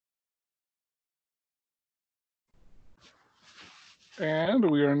And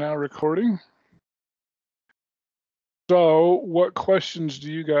we are now recording. So what questions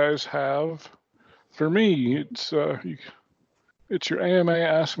do you guys have for me? It's your AMA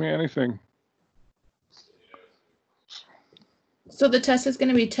Ask Me Anything. So the test is going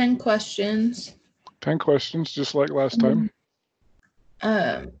to be 10 questions. 10 questions, just like last time.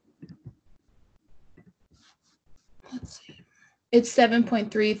 Let's see. It's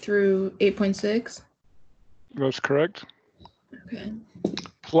 7.3 through 8.6. That's correct. Okay.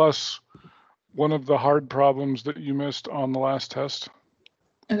 Plus one of the hard problems that you missed on the last test.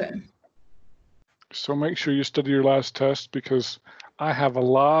 Okay. So make sure you study your last test because I have a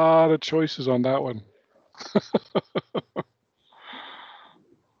lot of choices on that one.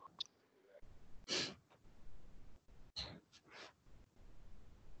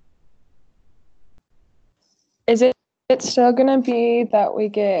 Is it still going to be that we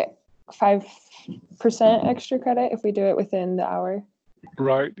get 5% extra credit if we do it within the hour?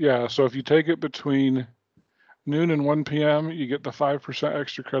 Right, yeah. So if you take it between noon and 1 p.m., you get the 5%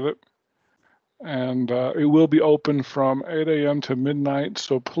 extra credit. And it will be open from 8 a.m. to midnight.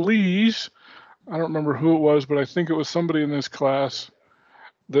 So please, I don't remember who it was, but I think it was somebody in this class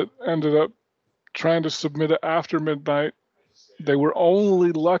that ended up trying to submit it after midnight. They were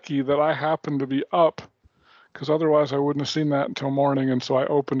only lucky that I happened to be up, because otherwise I wouldn't have seen that until morning, and so I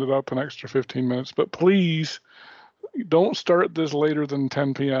opened it up an extra 15 minutes. But please, don't start this later than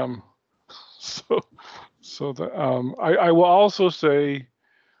 10 p.m. So that I will also say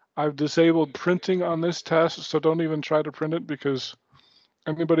I've disabled printing on this test, so don't even try to print it, because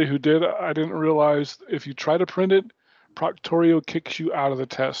anybody who did, I didn't realize if you try to print it, Proctorio kicks you out of the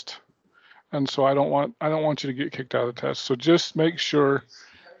test. And so I don't want you to get kicked out of the test. So just make sure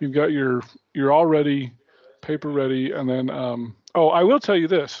you've got you're all ready, paper ready, and then oh, I will tell you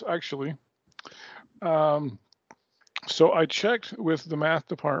this actually. So I checked with the math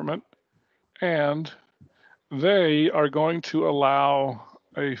department, and they are going to allow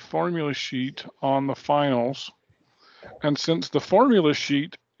a formula sheet on the finals. And since the formula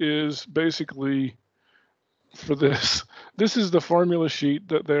sheet is basically for this is the formula sheet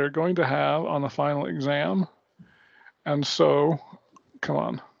that they're going to have on the final exam. And so, come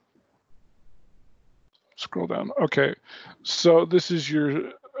on, scroll down. Okay, so this is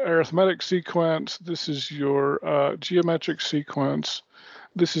your arithmetic sequence. This is your geometric sequence.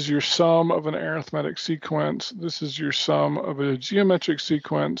 This is your sum of an arithmetic sequence. This is your sum of a geometric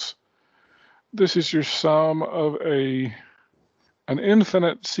sequence. This is your sum of an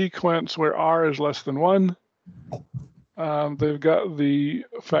infinite sequence where r is less than 1. They've got the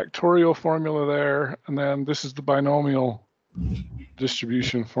factorial formula there, and then this is the binomial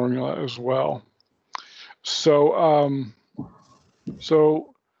distribution formula as well. So,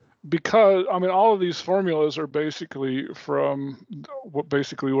 because I mean, all of these formulas are basically from what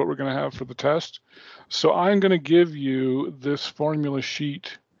we're going to have for the test. So I'm going to give you this formula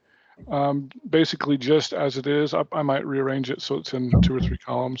sheet, basically just as it is. I might rearrange it so it's in 2 or 3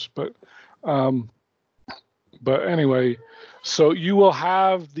 columns, but anyway, so you will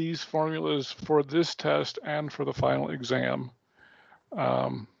have these formulas for this test and for the final exam.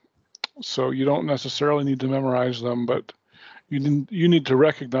 So you don't necessarily need to memorize them, but you need to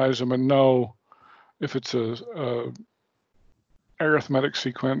recognize them and know if it's a arithmetic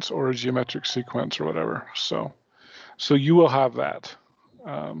sequence or a geometric sequence or whatever. So you will have that.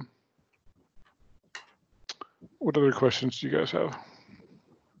 What other questions do you guys have?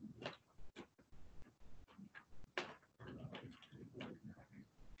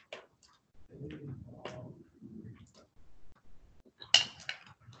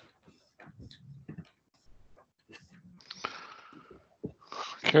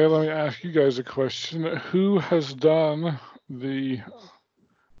 Okay, let me ask you guys a question. Who has done the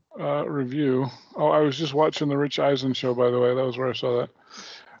review? Oh, I was just watching the Rich Eisen show, by the way. That was where I saw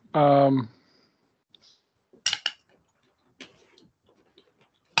that.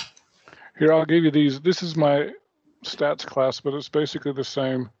 Here, I'll give you these. This is my stats class, but it's basically the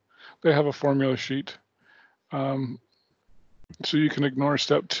same. They have a formula sheet. So you can ignore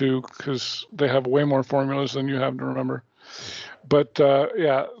step 2 because they have way more formulas than you have to remember. But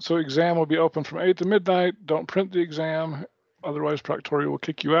yeah, so exam will be open from 8 to midnight. Don't print the exam, otherwise Proctorio will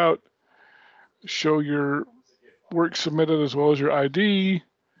kick you out. Show your work submitted as well as your ID.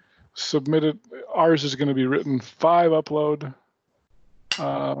 Submitted. Ours is going to be written 5 upload.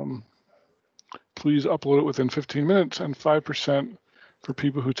 Please upload it within 15 minutes and 5% for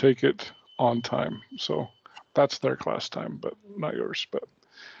people who take it on time. So that's their class time, but not yours. But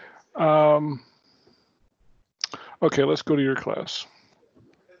okay, let's go to your class.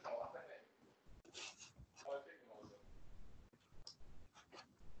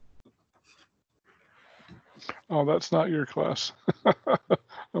 Oh, that's not your class.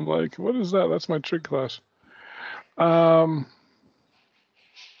 I'm like, what is that? That's my trig class. Here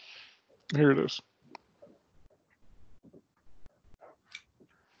it is.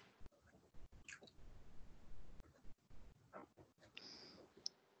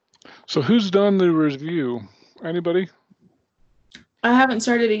 So who's done the review? Anybody? I haven't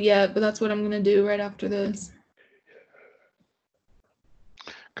started it yet, but that's what I'm going to do right after this.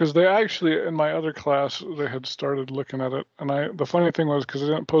 Because they actually, in my other class, they had started looking at it. And the funny thing was, because I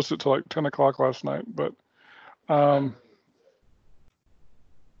didn't post it till like 10 o'clock last night, but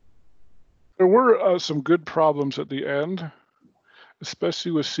there were some good problems at the end,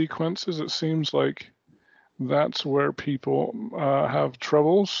 especially with sequences. It seems like that's where people have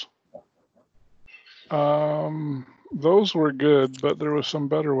troubles. Those were good, but there were some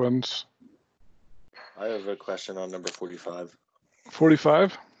better ones. I have a question on number 45.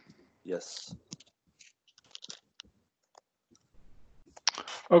 45? Yes.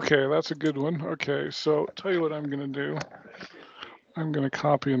 Okay, that's a good one. Okay, so tell you what I'm going to do. I'm going to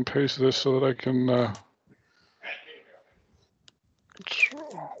copy and paste this so that I can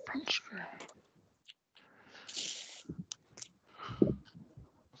print screen.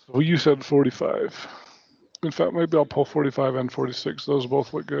 So you said 45. In fact, maybe I'll pull 45 and 46. Those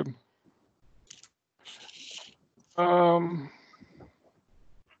both look good.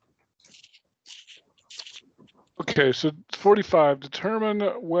 Okay, so 45, determine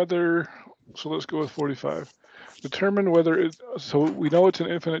whether, so let's go with 45. Determine whether it, so we know it's an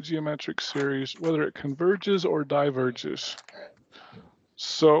infinite geometric series, whether it converges or diverges.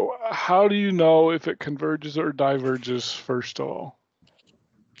 So how do you know if it converges or diverges, first of all?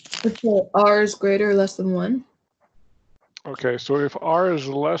 If R is greater or less than 1. Okay, so if R is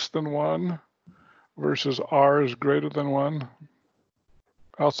less than 1 versus R is greater than 1,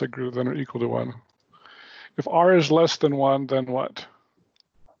 I'll say greater than or equal to 1. If R is less than 1, then what?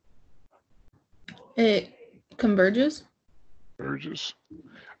 It converges. Converges.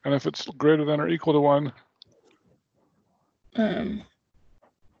 And if it's greater than or equal to 1?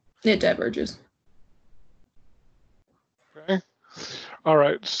 It diverges. Okay. All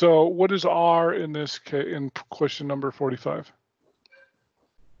right. So what is R in this case, in question number 45?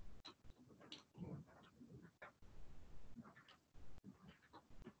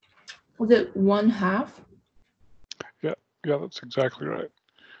 Was it 1/2? Yeah, that's exactly right.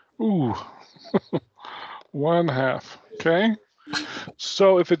 Ooh, 1/2. Okay.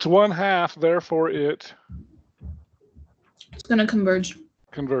 So if it's 1/2, therefore it It's going to converge.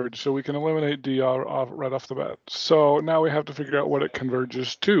 converge. So we can eliminate D right off the bat. So now we have to figure out what it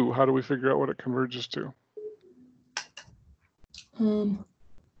converges to. How do we figure out what it converges to? We're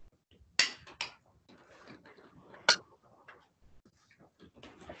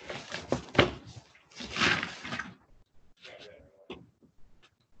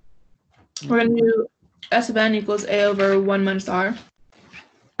going to do S of n equals A over 1 minus R.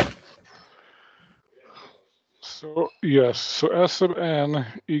 So yes, so S sub n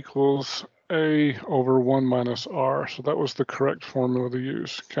equals A over 1 minus R. So that was the correct formula to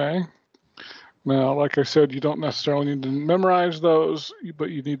use, okay? Now, like I said, you don't necessarily need to memorize those, but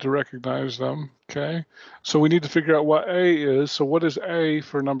you need to recognize them, okay? So we need to figure out what A is. So what is A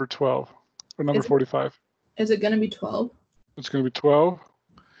for number 12, or number 45? Is it going to be 12? It's going to be 12,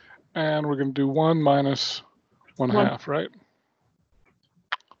 and we're going to do 1 minus 1/2, right?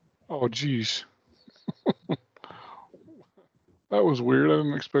 Oh, geez. That was weird. I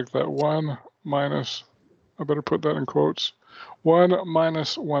didn't expect that. 1 minus, I better put that in quotes. 1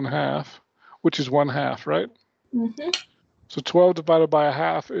 minus 1/2, which is 1/2, right? Mm-hmm. So 12 divided by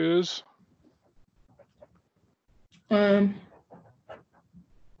 1/2 is?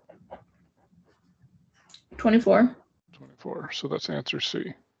 24. 24. So that's answer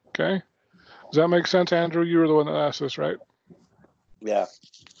C. Okay. Does that make sense, Andrew? You were the one that asked this, right? Yeah.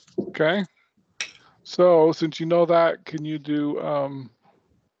 Okay. So since you know that, can you do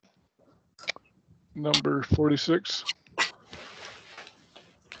number 46?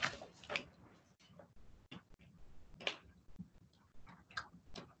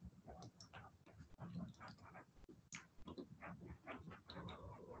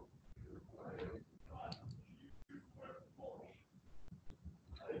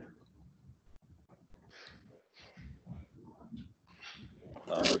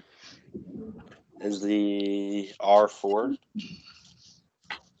 Is the R4?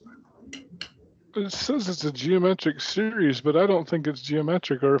 It says it's a geometric series, but I don't think it's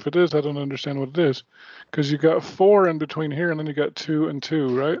geometric, or if it is, I don't understand what it is. Because you got 4 in between here, and then you got 2 and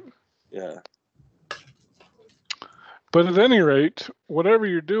 2, right? Yeah. But at any rate, whatever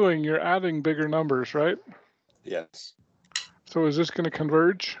you're doing, you're adding bigger numbers, right? Yes. So is this going to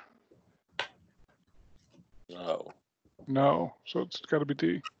converge? No. No. So it's got to be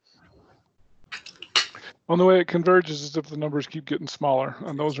D. Only way it converges is if the numbers keep getting smaller,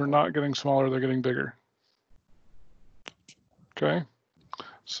 and those are not getting smaller, they're getting bigger. Okay.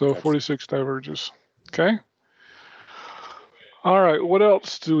 So Gotcha. 46 diverges. Okay. All right. What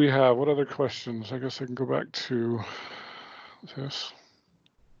else do we have? What other questions? I guess I can go back to this.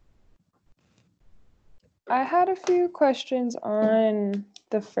 I had a few questions on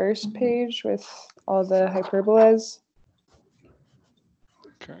the first page with all the hyperbolas.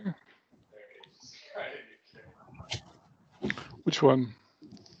 Okay. Which one?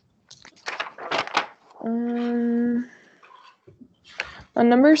 On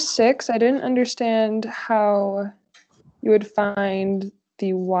number 6, I didn't understand how you would find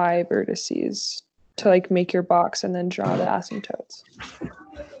the y vertices to like make your box and then draw the asymptotes.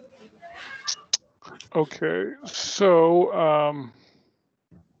 Okay. So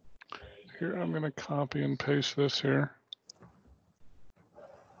here I'm going to copy and paste this here.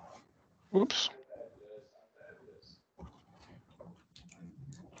 Whoops.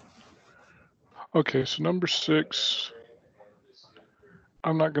 Okay, so number 6,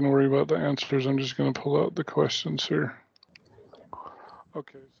 I'm not going to worry about the answers. I'm just going to pull out the questions here.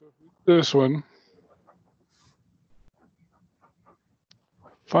 Okay, so this one.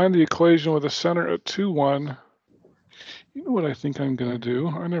 Find the equation with a center at 2, 1. You know what I think I'm going to do?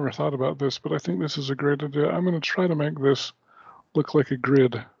 I never thought about this, but I think this is a great idea. I'm going to try to make this look like a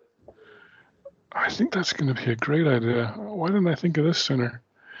grid. I think that's going to be a great idea. Why didn't I think of this sooner?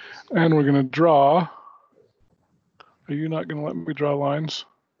 And we're going to draw. Are you not going to let me draw lines?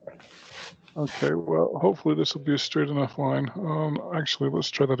 Okay, well, hopefully this will be a straight enough line. Actually, let's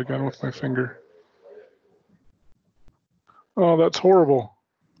try that again with my finger. Oh, that's horrible.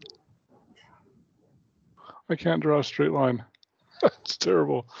 I can't draw a straight line. That's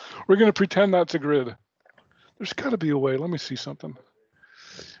terrible. We're going to pretend that's a grid. There's got to be a way. Let me see something.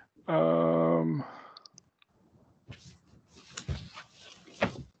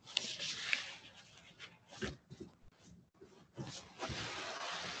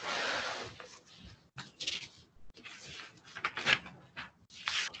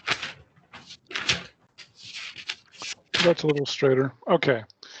 That's a little straighter. Okay,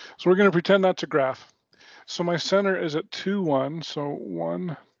 so we're going to pretend that's a graph. So my center is at 2, 1. So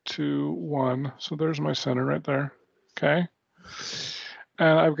 1, 2, 1. So there's my center right there. Okay.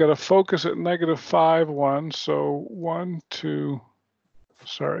 And I've got a focus at -5, 1. So 1, 2,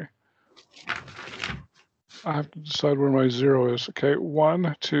 sorry. I have to decide where my 0 is. Okay,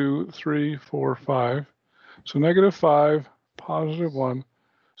 1, 2, 3, 4, 5. So -5, +1.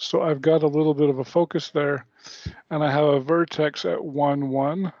 So I've got a little bit of a focus there. And I have a vertex at 1,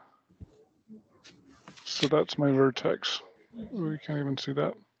 1. So that's my vertex. We can't even see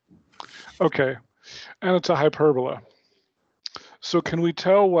that. Okay, and it's a hyperbola. So can we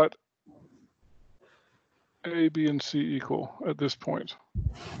tell what A, B, and C equal at this point?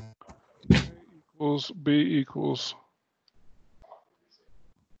 A equals B equals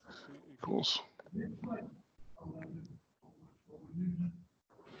C equals.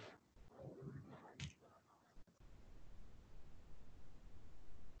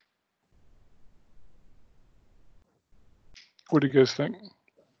 What do you guys think?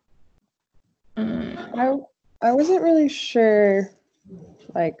 I wasn't really sure,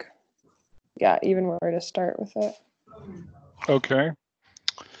 like, yeah, even where to start with it. Okay.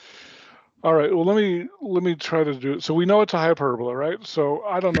 All right. Well, let me try to do it. So we know it's a hyperbola, right? So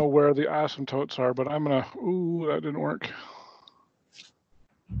I don't know where the asymptotes are, but I'm gonna. Ooh, that didn't work.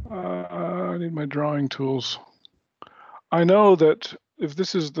 I need my drawing tools. I know that if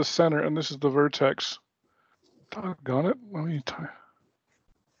this is the center and this is the vertex, doggone it. Let me tie.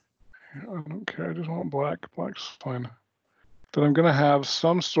 I don't care. I just want black. Black's fine. That I'm going to have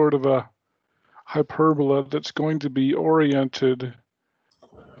some sort of a hyperbola that's going to be oriented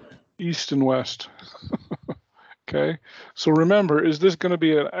east and west. Okay. So remember, is this going to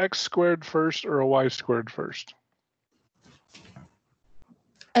be an x squared first or a y squared first?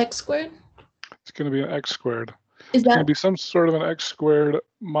 X squared? It's going to be an x squared. Is It's going that to be some sort of an x squared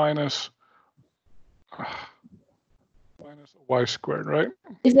minus y squared, right?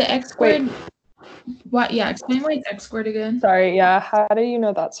 is it X squared? What? Yeah, explain why it's X squared again. Sorry, yeah, how do you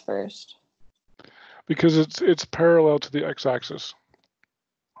know that's first? Because it's parallel to the x-axis.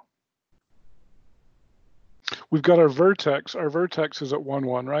 We've got our vertex. Our vertex is at 1,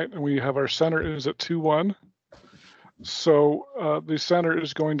 1, right? And we have our center is at 2, 1. So the center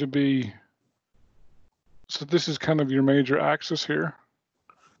is going to be, so this is kind of your major axis here.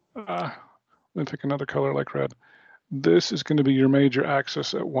 Let me pick another color like red. This is going to be your major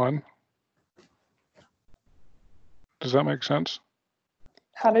axis at 1. Does that make sense?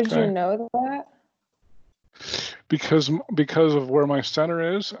 How did you Okay. know that? Because of where my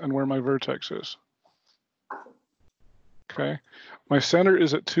center is and where my vertex is. Okay. My center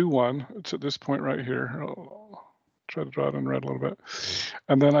is at 2, 1. It's at this point right here. I'll try to draw it in red a little bit.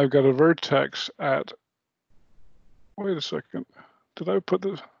 And then I've got a vertex at, wait a second. Did I put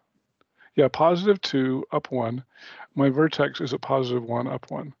this? Yeah, +2, up 1. My vertex is at +1,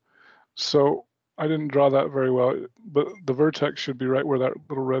 up 1. So I didn't draw that very well, but the vertex should be right where that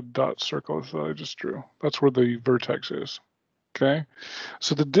little red dot circle is that I just drew. That's where the vertex is. Okay.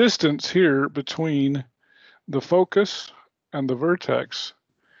 So the distance here between the focus and the vertex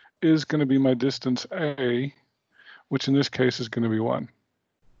is going to be my distance A, which in this case is going to be 1.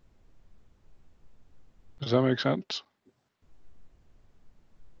 Does that make sense?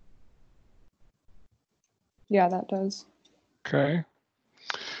 Yeah, that does. Okay.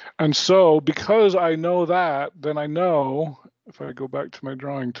 And so because I know that, then I know, if I go back to my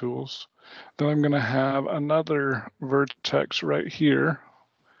drawing tools, then I'm going to have another vertex right here.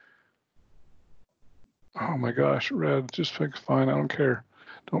 Oh my gosh, red, just pick fine, I don't care.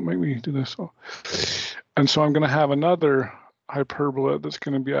 Don't make me do this. And so I'm going to have another hyperbola that's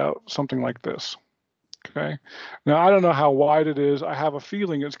going to be out something like this. Okay. Now, I don't know how wide it is. I have a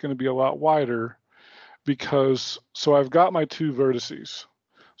feeling it's going to be a lot wider because, so I've got my 2 vertices.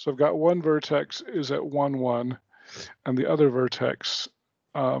 So I've got one vertex is at 1, 1, and the other vertex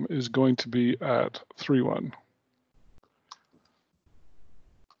is going to be at 3, 1.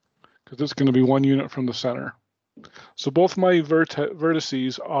 Because it's going to be 1 unit from the center. So both my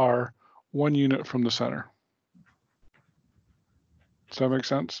vertices are 1 unit from the center. Does that make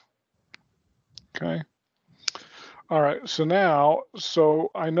sense? Okay. All right, so now,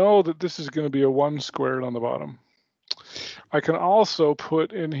 so I know that this is going to be a 1 squared on the bottom. I can also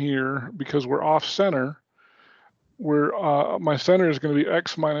put in here, because we're off center, my center is going to be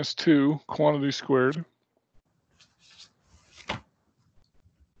x minus 2 quantity squared.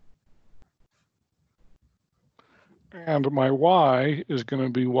 And my y is going to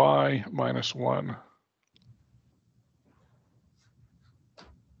be y minus 1.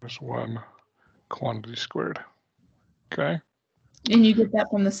 Minus 1 quantity squared. Okay. And you get that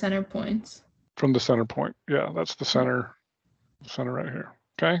from the center points. From the center point. Yeah, that's the center right here.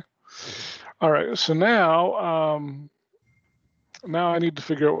 Okay. All right. So now, now I need to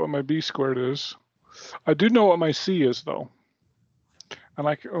figure out what my b squared is. I do know what my c is though.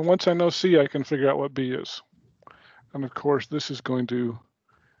 And once I know c, I can figure out what b is. And of course, this is going to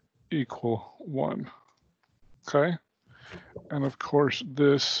equal 1. Okay. And of course,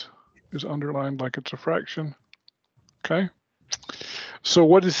 this is underlined like it's a fraction. Okay. So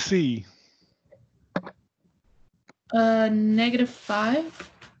what is c? -5.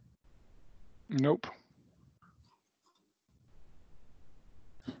 Nope.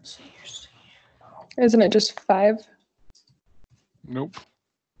 Let's see here. Isn't it just 5? Nope.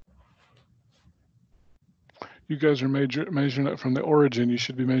 You guys are measuring it from the origin. You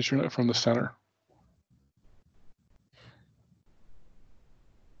should be measuring it from the center.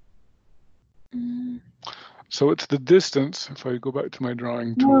 So it's the distance. If I go back to my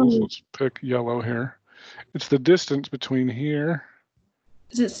drawing tools, let's pick yellow here. It's the distance between here.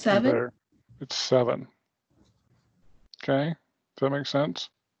 Is it 7? And there. It's 7. Okay. Does that make sense?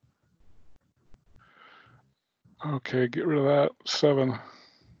 Okay, get rid of that. 7.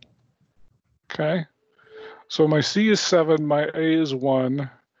 Okay. So my C is 7, my A is 1.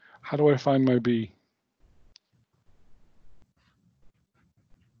 How do I find my B?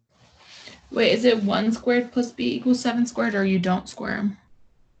 Wait, is it 1 squared plus b equals 7 squared, or you don't square them?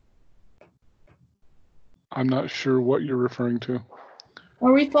 I'm not sure what you're referring to.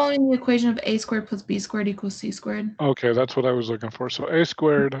 Are we following the equation of a squared plus b squared equals c squared? Okay, that's what I was looking for. So A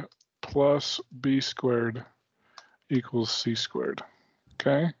squared plus B squared equals C squared.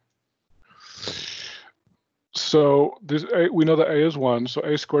 Okay. So this we know that A is 1, so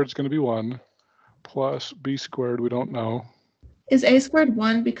A squared is going to be 1 plus B squared, we don't know. Is a squared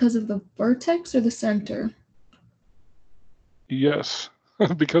 1 because of the vertex or the center? Yes,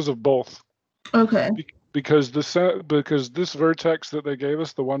 because of both. Okay. Because this vertex that they gave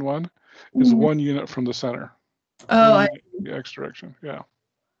us, the 1, 1, is 1 unit from the center. Oh, the x direction, yeah.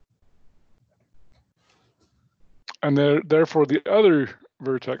 And therefore the other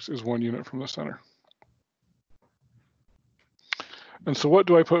vertex is 1 unit from the center. And so what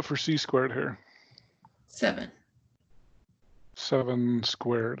do I put for C squared here? 7. 7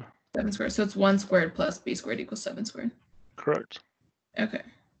 squared. 7 squared. So it's 1 squared plus b squared equals 7 squared. Correct. Okay.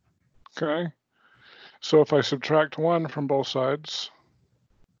 Okay. So if I subtract 1 from both sides,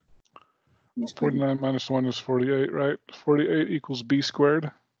 49 minus 1 is 48, right? 48 equals b squared.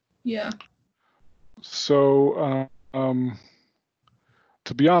 Yeah. So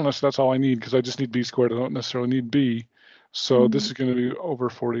to be honest, that's all I need because I just need b squared. I don't necessarily need b. So this is going to be over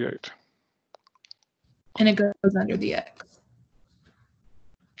 48. And it goes under the x.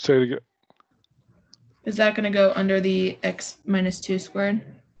 Say it again. Is that going to go under the x minus 2 squared?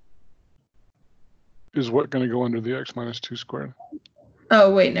 Is what going to go under the x minus 2 squared?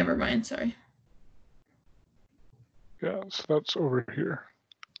 Oh, wait, never mind. Sorry. Yeah, so that's over here.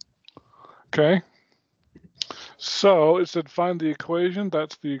 Okay. So it said find the equation.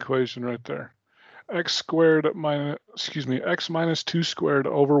 That's the equation right there. X minus 2 squared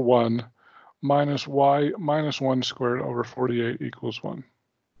over 1 minus y minus 1 squared over 48 equals 1.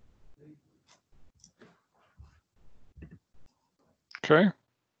 Okay.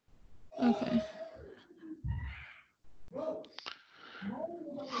 Okay.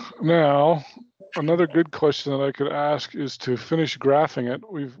 Now, another good question that I could ask is to finish graphing it.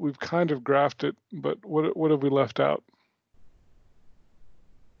 We've kind of graphed it, but what have we left out?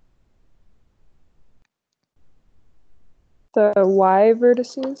 The y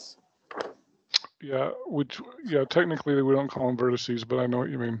vertices? Yeah, technically we don't call them vertices, but I know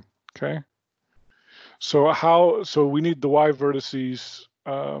what you mean. Okay. So we need the y vertices,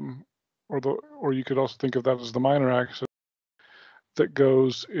 or you could also think of that as the minor axis that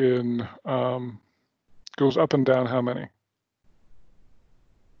goes up and down how many?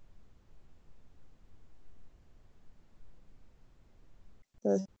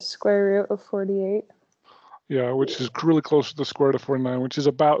 The square root of 48. Yeah, which is really close to the square root of 49, which is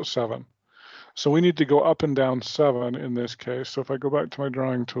about 7. So we need to go up and down 7 in this case. So if I go back to my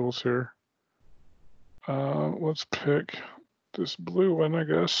drawing tools here, let's pick this blue one, I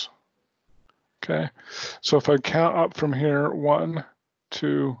guess. Okay, so if I count up from here, 1,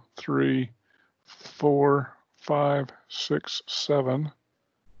 2, 3, 4, 5, 6, 7.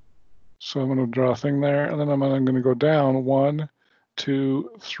 So I'm going to draw a thing there, and then I'm going to go down 1,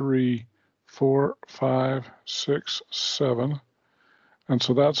 2, 3, 4, 5, 6, 7. And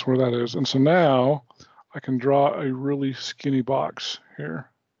so that's where that is. And so now I can draw a really skinny box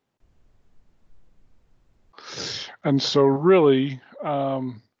here. And so really,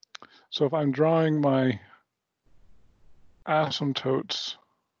 so if I'm drawing my asymptotes,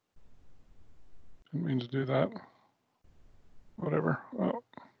 didn't mean to do that. Whatever.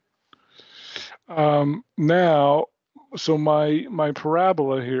 Now, so my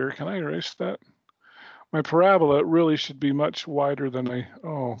parabola here, can I erase that? My parabola really should be much wider than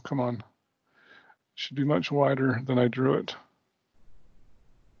oh, come on. Should be much wider than I drew it.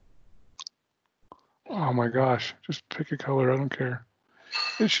 Oh my gosh, just pick a color, I don't care.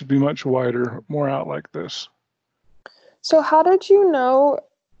 It should be much wider, more out like this. So how did you know,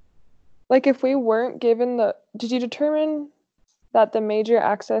 like if we weren't given did you determine that the major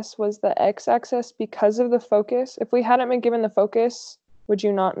axis was the x-axis because of the focus? If we hadn't been given the focus, would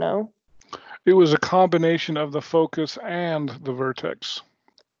you not know? It was a combination of the focus and the vertex.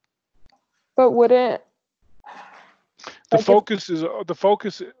 But wouldn't the focus is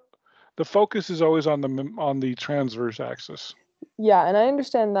always on the transverse axis. Yeah, and I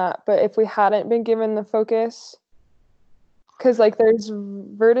understand that, but if we hadn't been given the focus, because like there's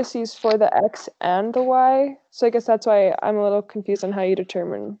vertices for the x and the y, so I guess that's why I'm a little confused on how you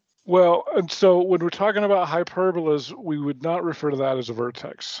determine. Well, and so when we're talking about hyperbolas, we would not refer to that as a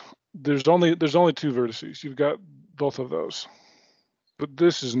vertex. There's only 2 vertices. You've got both of those, but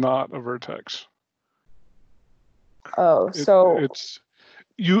this is not a vertex. Oh, so it's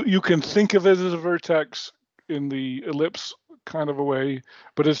you can think of it as a vertex in the ellipse kind of a way,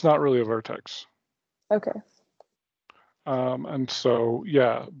 but it's not really a vertex. Okay. And so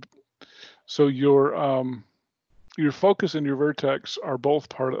yeah, so your focus and your vertex are both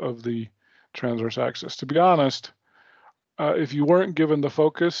part of the transverse axis. To be honest, if you weren't given the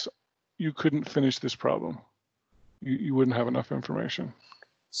focus, you couldn't finish this problem. You wouldn't have enough information.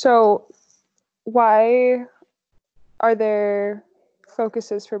 So why are there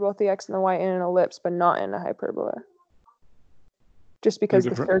focuses for both the x and the y in an ellipse, but not in a hyperbola? Just because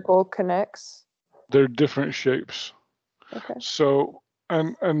the circle connects? They're different shapes. Okay. So,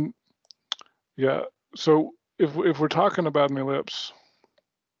 and yeah, so if we're talking about an ellipse,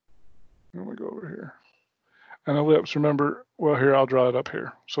 let me go over here. An ellipse, remember, well, here, I'll draw it up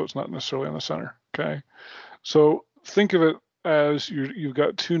here, so it's not necessarily in the center, okay? So think of it as you've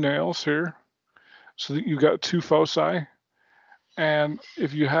got 2 nails here, so that you've got 2 foci, and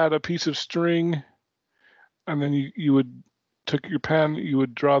if you had a piece of string, and then you would take your pen, you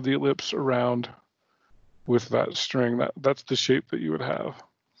would draw the ellipse around with that string. That's the shape that you would have.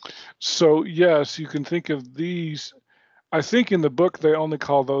 So yes, you can think of these. I think in the book they only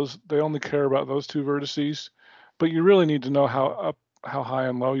care about those two vertices, but you really need to know how high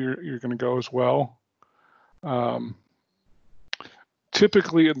and low you're going to go as well.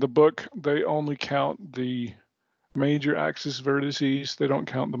 Typically in the book they only count the major axis vertices. They don't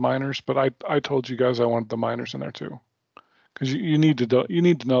count the minors, but I told you guys I wanted the minors in there too, because you need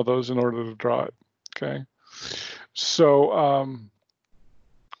to know those in order to draw it. Okay, so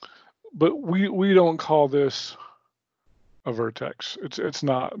but we don't call this a vertex. It's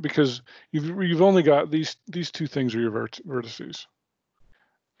not, because you've only got these two things are your vertices,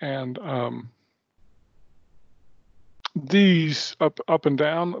 and these up and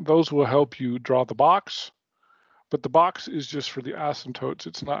down, those will help you draw the box, but the box is just for the asymptotes.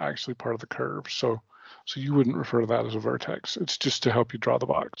 It's not actually part of the curve, so you wouldn't refer to that as a vertex. It's just to help you draw the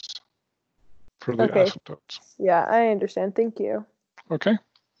box for the asymptotes. Yeah, I understand. Thank you. Okay.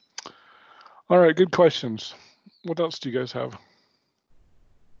 All right, good questions. What else do you guys have?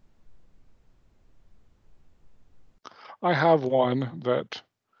 I have one that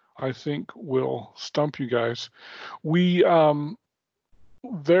I think will stump you guys. We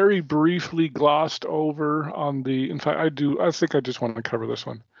very briefly glossed over on in fact, I think I just want to cover this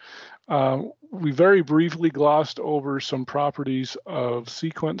one. We very briefly glossed over some properties of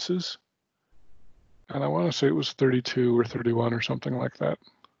sequences, and I want to say it was 32 or 31 or something like that.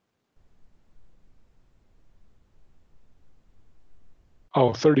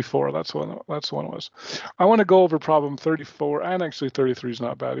 Oh, 34, that's the one it was. I want to go over problem 34, and actually 33 is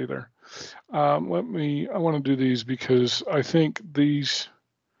not bad either. I want to do these because I think these,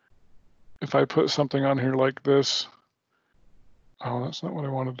 if I put something on here like this, oh, that's not what I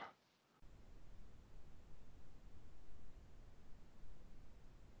wanted.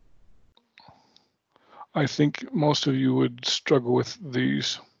 I think most of you would struggle with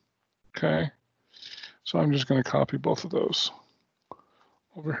these, okay? So I'm just going to copy both of those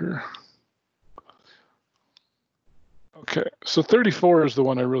over here. Okay, so 34 is the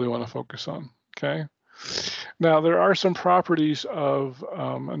one I really want to focus on, okay? Now, there are some properties of,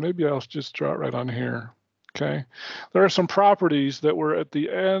 and maybe I'll just draw it right on here, okay? There are some properties that were at the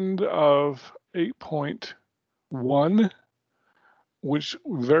end of 8.1, which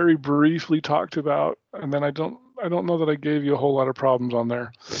we very briefly talked about, and then I don't know that I gave you a whole lot of problems on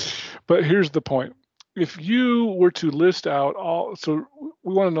there. But here's the point. If you were to list out so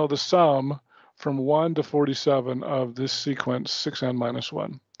we want to know the sum from 1 to 47 of this sequence 6n minus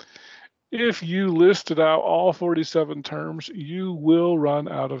 1. If you listed out all 47 terms, you will run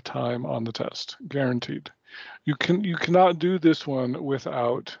out of time on the test, guaranteed. You cannot do this one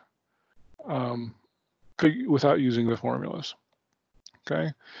without using the formulas.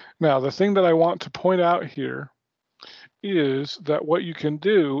 Okay. Now, the thing that I want to point out here is that what you can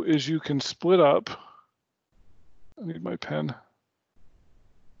do is you can split up. I need my pen.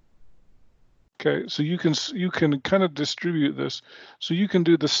 Okay, so you can kind of distribute this. So you can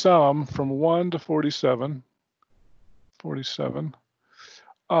do the sum from 1 to 47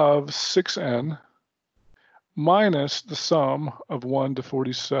 of 6n minus the sum of 1 to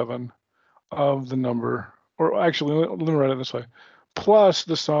 47 of the number, or actually, let me write it this way, plus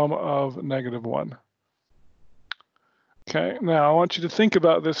the sum of -1. Okay, now I want you to think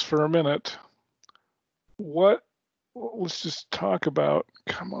about this for a minute. Let's just talk about,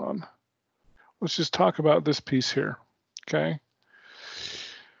 come on. Let's just talk about this piece here, okay?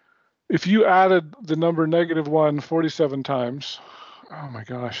 If you added the number -1 47 times, oh my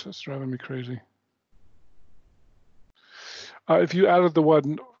gosh, that's driving me crazy. If you added the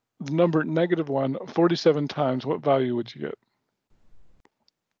number -1 47 times, what value would you get?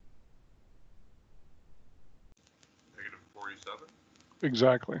 -47?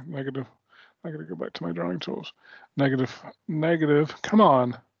 Exactly, negative. I gotta go back to my drawing tools. Negative, come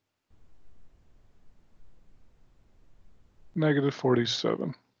on.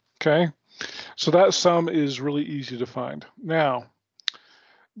 -47, okay? So that sum is really easy to find. Now,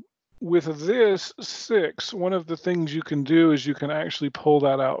 with this 6, one of the things you can do is you can actually pull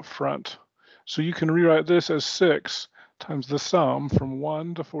that out front. So you can rewrite this as 6 times the sum from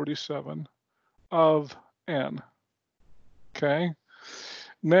 1 to 47 of n, okay?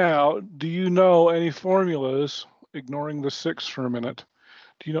 Now, do you know any formulas, ignoring the 6 for a minute,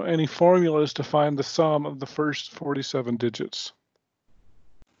 do you know any formulas to find the sum of the first 47 digits?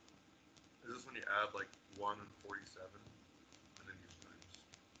 Is this when you add like 1 and 47, and then you times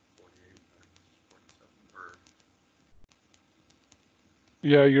 48 times 47, or?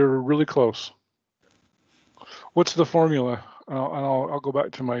 Yeah, you're really close. What's the formula? And I'll go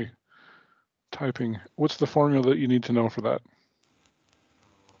back to my typing. What's the formula that you need to know for that?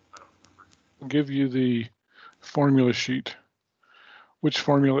 I don't remember. I'll give you the formula sheet. Which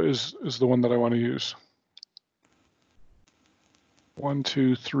formula is the one that I want to use? 1,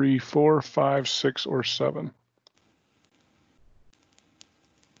 2, 3, 4, 5, 6, or 7?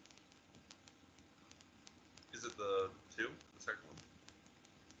 Is it the 2, the second one?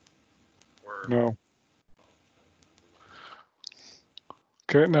 Or No.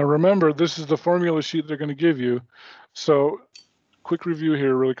 Okay, now remember, this is the formula sheet they're going to give you. So, quick review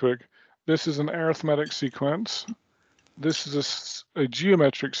here, really quick. This is an arithmetic sequence. This is a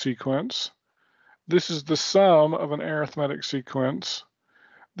geometric sequence. This is the sum of an arithmetic sequence.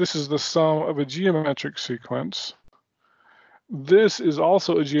 This is the sum of a geometric sequence. This is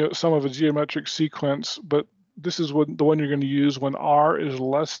also a sum of a geometric sequence, but this is the one you're going to use when r is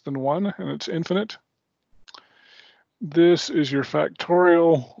less than 1 and it's infinite. This is your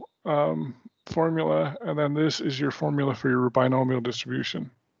factorial formula, and then this is your formula for your binomial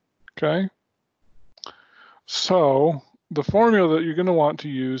distribution. Okay? So the formula that you're going to want to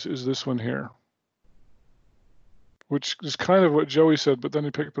use is this one here, which is kind of what Joey said, but then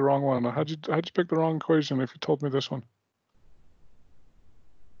he picked the wrong one. How'd you pick the wrong equation if you told me this one?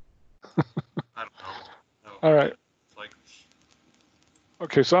 I don't know. No, All right. Like,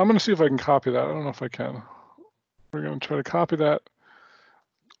 Okay, so I'm going to see if I can copy that. I don't know if I can. We're going to try to copy that.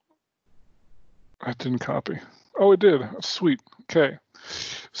 I didn't copy. Oh, it did. Sweet. Okay.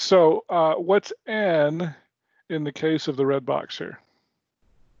 So what's n in the case of the red box here?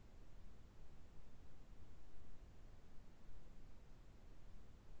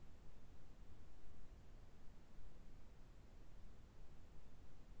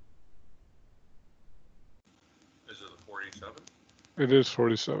 is it the 47? It is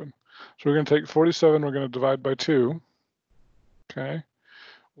 47. So we're going to take 47, we're going to divide by 2. Okay.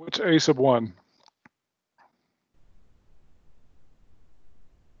 What's a sub 1?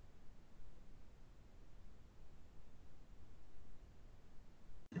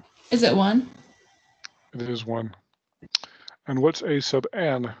 Is it 1? It is 1. And what's a sub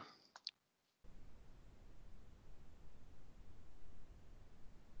n?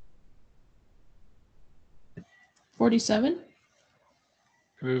 $47?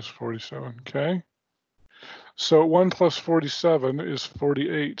 It is 47. Okay. So 1 plus 47 is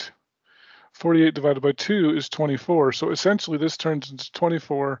 48. 48 divided by 2 is 24. So essentially this turns into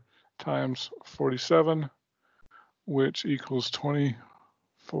 24 times 47, which equals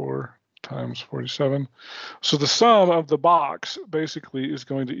 24 times 47. So the sum of the box basically is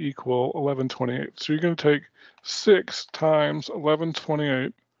going to equal 1128. So you're going to take 6 times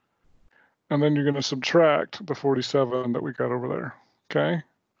 1128, and then you're going to subtract the 47 that we got over there. Okay?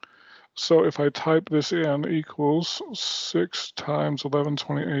 So if I type this in, equals 6 times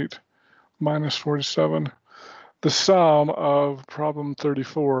 1128 minus 47, the sum of problem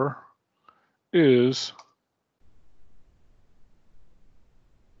 34 is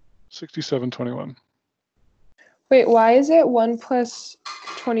 6721. Wait, why is it 1 plus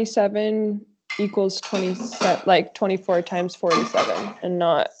 27 equals 27, like 24 times 47 and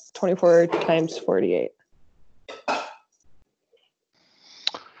not 24 times 48?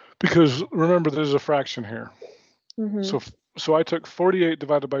 Because remember, there's a fraction here. Mm-hmm. So I took 48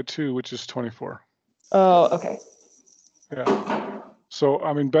 divided by 2, which is 24. Oh, okay. Yeah. So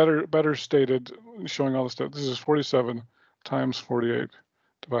I mean, better stated, showing all the stuff. This is 47 times 48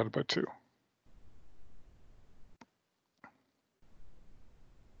 divided by 2.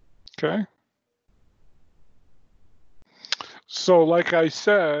 Okay. So like I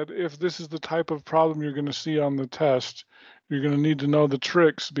said, if this is the type of problem you're going to see on the test, you're going to need to know the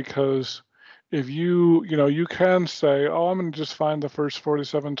tricks, because if you can say, oh, I'm going to just find the first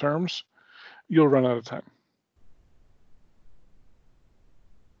 47 terms, you'll run out of time.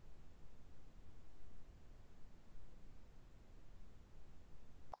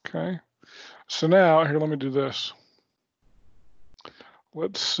 Okay. So now here, let me do this.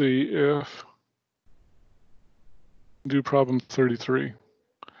 Let's see if do problem 33.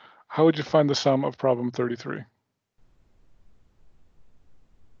 How would you find the sum of problem 33?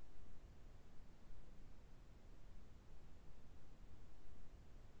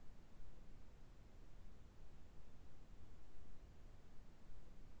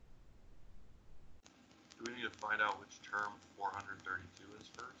 Do we need to find out which term 432 is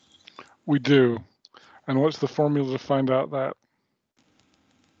first? We do. And what's the formula to find out that?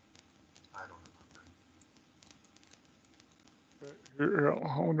 I don't remember. Here,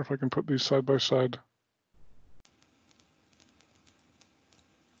 I wonder if I can put these side by side.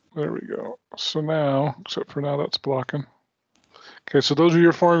 There we go. So now, except for now that's blocking. Okay, so those are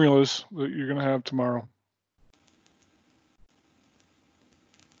your formulas that you're going to have tomorrow.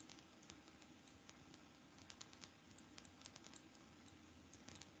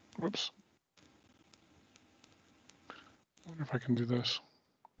 Whoops. I wonder if I can do this.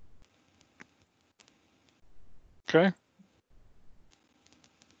 Okay.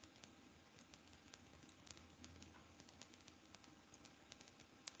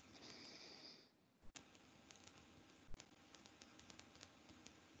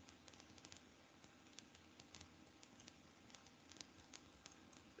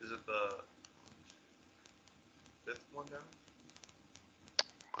 Is it the fifth one down?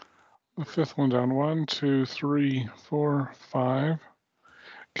 The fifth one down. 1, 2, 3, 4, 5.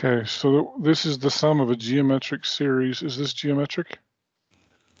 Okay, so this is the sum of a geometric series. Is this geometric?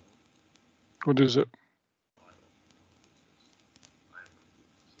 What is it?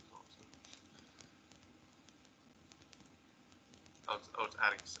 Oh, it's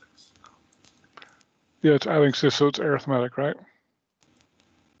adding 6. Oh. Yeah, it's adding 6, so it's arithmetic, right?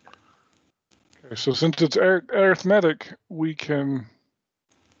 Okay, so since it's arithmetic, we can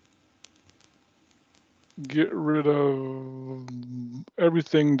get rid of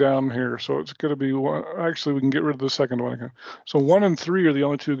everything down here. So it's going to be one. Actually, we can get rid of the second one again. So 1 and 3 are the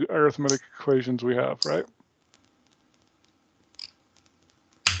only two arithmetic equations we have, right?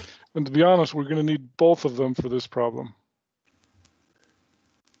 And to be honest, we're going to need both of them for this problem.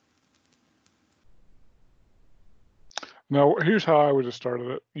 Now, here's how I would have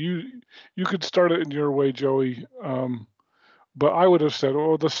started it. You could start it in your way, Joey, but I would have said,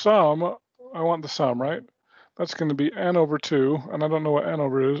 well, the sum, I want the sum, right? That's going to be n over 2, and I don't know what n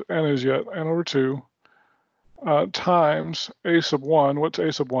is yet, n over 2, times a sub 1. What's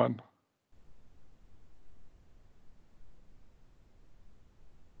a sub 1?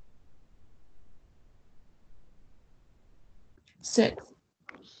 6.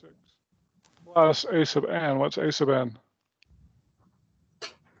 6. Plus a sub n. What's a sub n?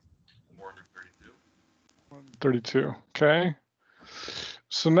 432. 32. Okay.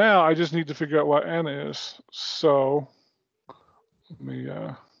 So now I just need to figure out what n is. So let me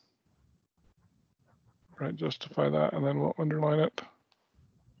justify that, and then we'll underline it.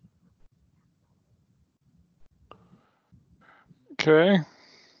 Okay.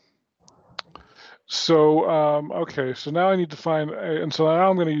 So, okay, so now I need to find a, and so now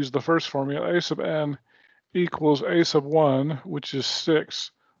I'm going to use the first formula, a sub n equals a sub 1, which is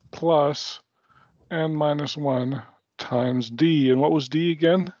 6, plus n minus 1 times d. And what was d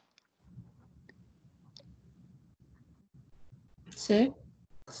again? 6.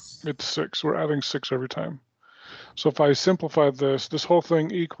 It's 6. We're adding 6 every time. So if I simplify this, this whole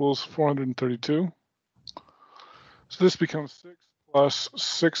thing equals 432. So this becomes 6 plus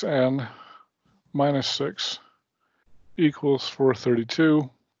 6n minus 6 equals 432. Of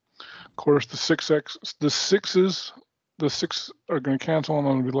course, the 6 are going to cancel, and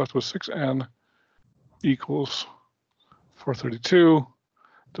I'm going to be left with 6n equals 432.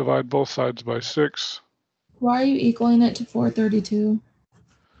 Divide both sides by 6. Why are you equaling it to 432?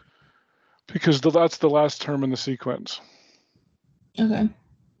 Because that's the last term in the sequence. Okay.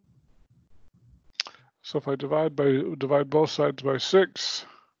 So if I divide both sides by 6,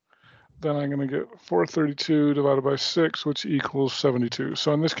 then I'm going to get 432 divided by 6, which equals 72.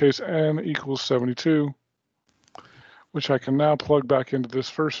 So in this case, n equals 72, which I can now plug back into this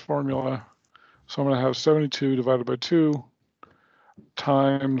first formula. So I'm going to have 72 divided by 2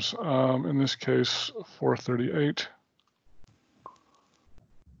 times, in this case, 438.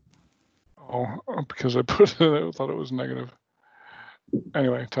 Oh, because I put it, I thought it was negative.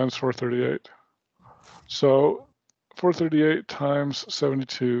 Anyway, times 438. So 438 times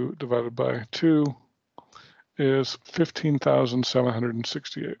 72 divided by 2 is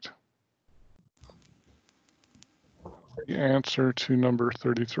 15,768. The answer to number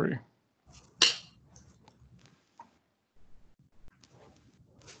 33.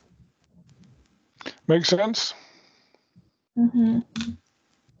 Make sense? Mm-hmm.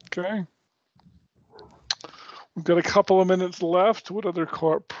 Okay. We've got a couple of minutes left. What other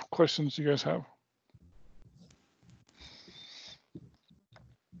questions do you guys have?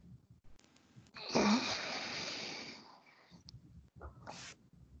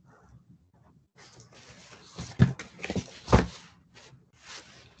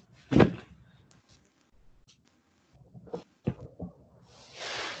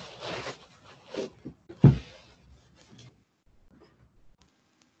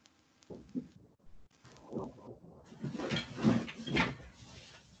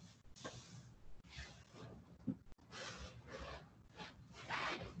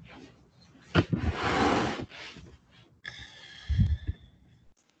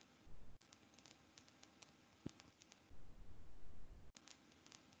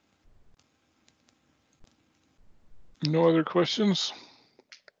 No other questions?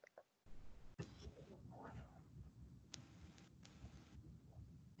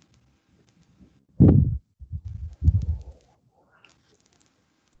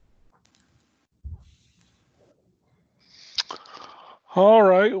 All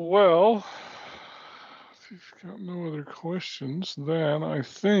right, well, if you've got no other questions, then I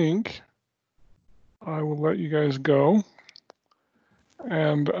think I will let you guys go.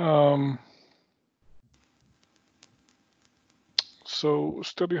 And so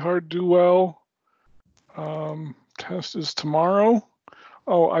study hard, do well. Test is tomorrow.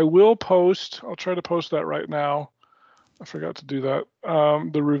 Oh, I will post, I'll try to post that right now. I forgot to do that.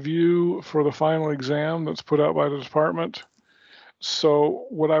 The review for the final exam that's put out by the department. So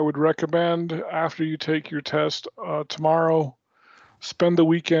what I would recommend after you take your test tomorrow, spend the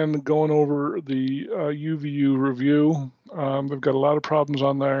weekend going over the UVU review. They've got a lot of problems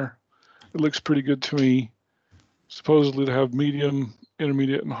on there. It looks pretty good to me. Supposedly to have medium,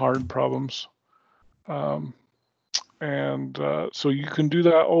 intermediate, and hard problems. So you can do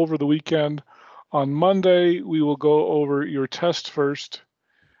that over the weekend. On Monday, we will go over your test first,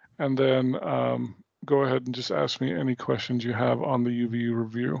 and then go ahead and just ask me any questions you have on the UVU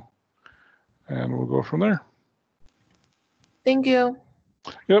review, and we'll go from there. Thank you.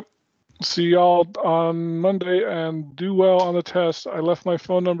 Yep. See y'all on Monday, and do well on the test. I left my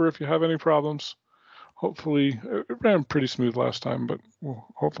phone number if you have any problems. Hopefully, it ran pretty smooth last time, but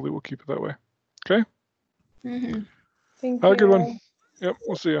hopefully we'll keep it that way. Okay? Mm-hmm. Thank Have you. a good one. Yep,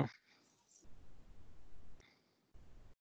 we'll see you.